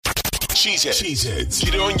Cheeseheads.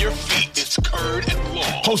 Get on your feet. It's Curd and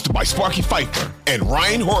Long. Hosted by Sparky Fifer and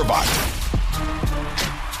Ryan Horvath.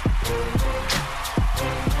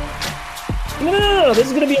 No. This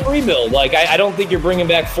is going to be a rebuild. Like, I don't think you're bringing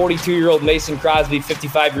back 42-year-old Mason Crosby,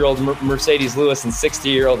 55-year-old Mercedes Lewis, and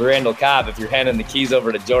 60-year-old Randall Cobb if you're handing the keys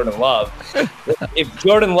over to Jordan Love. If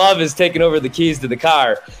Jordan Love is taking over the keys to the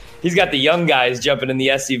car, he's got the young guys jumping in the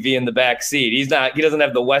SUV in the back seat. He doesn't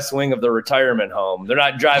have the West Wing of the retirement home. They're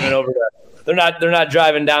not driving over to. They're not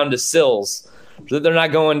driving down to Sills. They're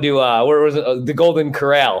not going to where was it? The Golden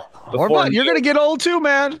Corral. You're going to get old too,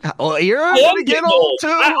 man. You're going to get old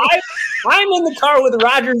too. I'm in the car with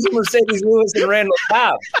Rodgers and Mercedes Lewis and Randall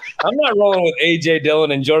Cobb. I'm not rolling with A.J.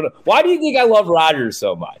 Dillon and Jordan. Why do you think I love Rodgers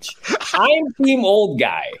so much? I'm team old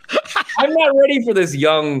guy. I'm not ready for this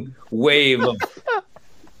young wave of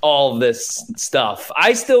all this stuff.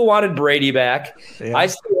 I still wanted Brady back. Yeah. I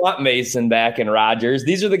still want Mason back and Rodgers.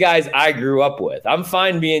 These are the guys I grew up with. I'm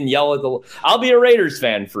fine being yelled at the. I'll be a Raiders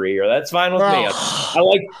fan for a year. That's fine with me.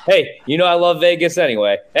 I love Vegas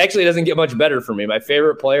anyway. Actually, it doesn't get much better for me. My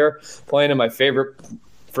favorite player playing in my favorite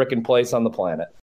freaking place on the planet.